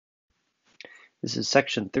This is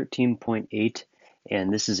section 13.8,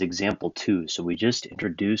 and this is example 2. So we just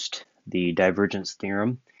introduced the divergence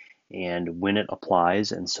theorem and when it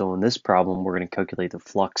applies. And so in this problem, we're going to calculate the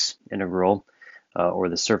flux integral or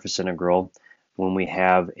the surface integral when we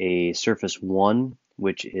have a surface 1,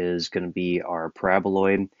 which is going to be our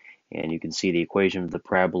paraboloid. And you can see the equation of the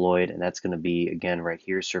paraboloid, and that's going to be, again, right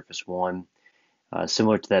here, surface 1.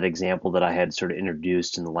 Similar to that example that I had sort of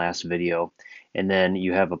introduced in the last video. And then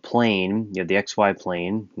you have a plane, you have the xy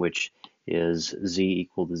plane, which is z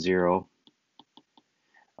equal to 0.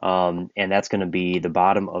 And that's going to be the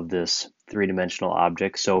bottom of this three-dimensional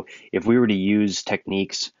object. So if we were to use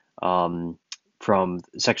techniques from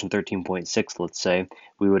section 13.6, let's say,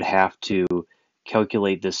 we would have to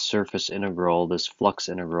calculate this surface integral, this flux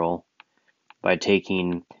integral, by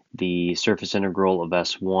taking the surface integral of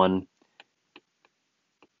S1,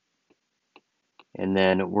 and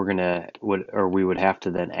then we would have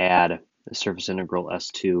to then add the surface integral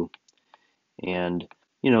S2. And,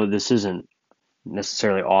 this isn't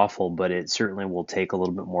necessarily awful, but it certainly will take a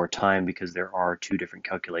little bit more time because there are two different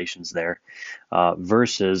calculations there.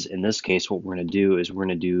 Versus, in this case, what we're going to do is we're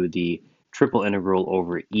going to do the triple integral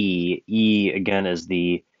over E. E, again, is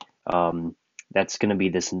that's going to be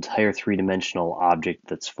this entire three-dimensional object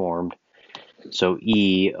that's formed. So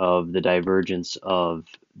E of the divergence of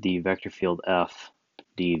the vector field F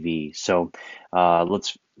dV. So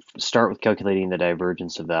let's start with calculating the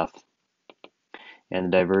divergence of F. And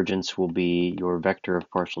the divergence will be your vector of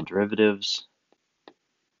partial derivatives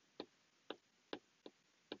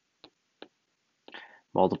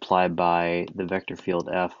multiplied by the vector field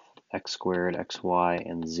F, x squared, xy,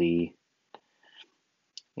 and z.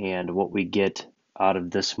 And what we get out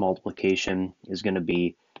of this multiplication is going to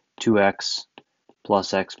be 2x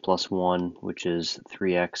plus 1, which is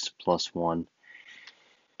 3x plus 1.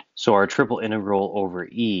 So our triple integral over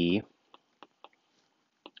E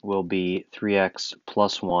will be 3x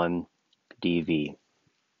plus 1 dV.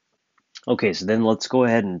 Okay, so then let's go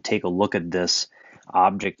ahead and take a look at this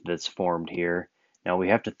object that's formed here. Now we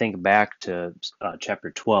have to think back to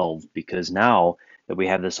chapter 12, because now that we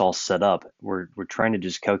have this all set up, we're trying to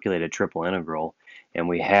just calculate a triple integral, and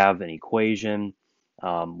we have an equation,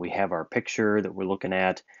 we have our picture that we're looking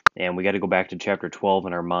at, and we got to go back to chapter 12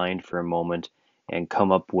 in our mind for a moment and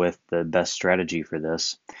come up with the best strategy for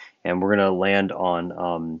this. And we're going to land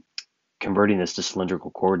on converting this to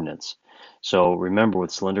cylindrical coordinates. So remember,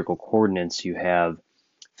 with cylindrical coordinates, you have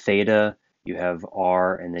theta, you have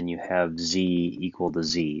r, and then you have z equal to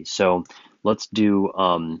z. So let's do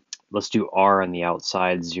r on the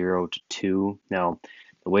outside, 0 to 2. Now,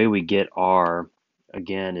 the way we get r,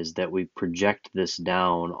 again, is that we project this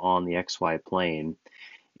down on the xy plane,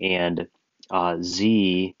 and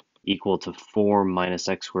z equal to 4 minus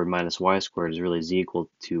x squared minus y squared is really z equal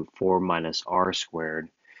to 4 minus r squared.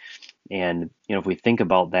 And if we think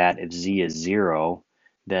about that, if z is 0,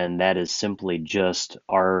 then that is simply just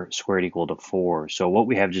r squared equal to 4. So what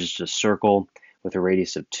we have is just a circle with a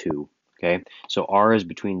radius of 2. Okay, so r is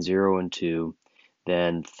between 0 and 2,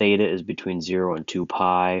 then theta is between 0 and 2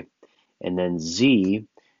 pi, and then z,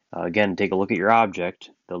 again, take a look at your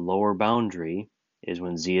object. The lower boundary is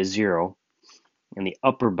when z is 0, and the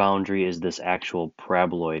upper boundary is this actual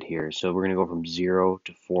paraboloid here. So we're going to go from 0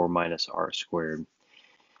 to 4 minus r squared.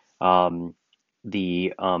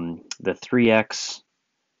 The 3x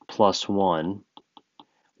plus 1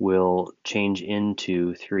 will change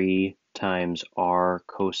into 3 times r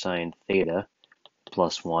cosine theta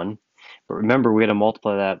plus 1. But remember, we had to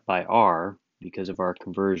multiply that by r because of our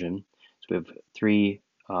conversion. So we have 3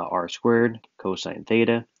 r squared cosine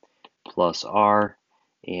theta plus r,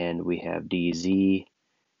 and we have dz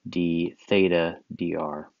d theta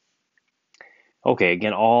dr. Okay,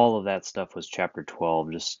 again, all of that stuff was chapter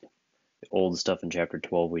 12, just the old stuff in chapter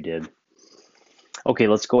 12 we did. Okay,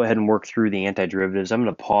 let's go ahead and work through the antiderivatives. I'm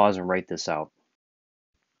going to pause and write this out.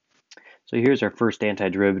 So here's our first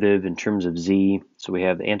antiderivative in terms of z. So we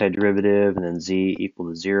have the antiderivative and then z equal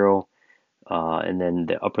to 0, and then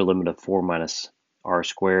the upper limit of 4 minus r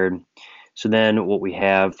squared. So then what we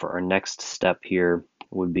have for our next step here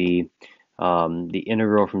would be the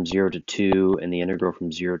integral from 0 to 2 and the integral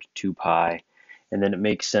from 0 to 2 pi. And then it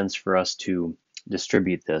makes sense for us to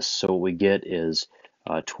distribute this. So what we get is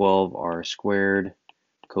 12r squared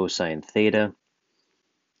cosine theta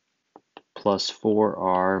plus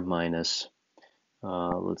 4r minus,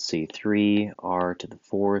 let's see, 3r to the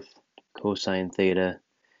fourth cosine theta,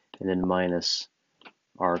 and then minus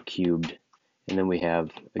r cubed. And then we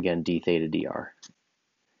have, again, d theta dr.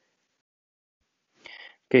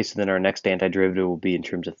 Okay, so then our next antiderivative will be in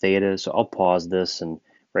terms of theta. So I'll pause this and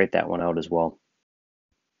write that one out as well.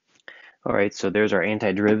 All right, so there's our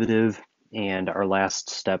antiderivative, and our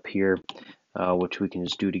last step here, which we can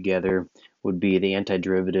just do together, would be the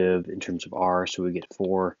antiderivative in terms of r. So we get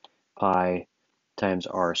 4 pi times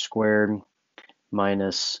r squared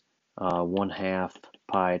minus 1/2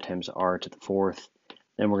 pi times r to the fourth.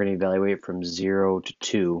 Then we're going to evaluate from 0 to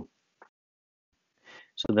 2.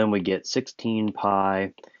 So then we get 16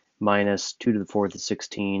 pi minus 2 to the fourth is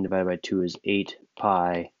 16 divided by 2 is 8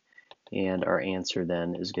 pi, and our answer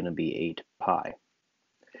then is going to be 8 pi.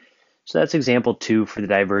 So that's example 2 for the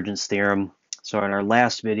divergence theorem. So in our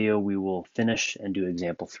last video, we will finish and do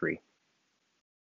example 3.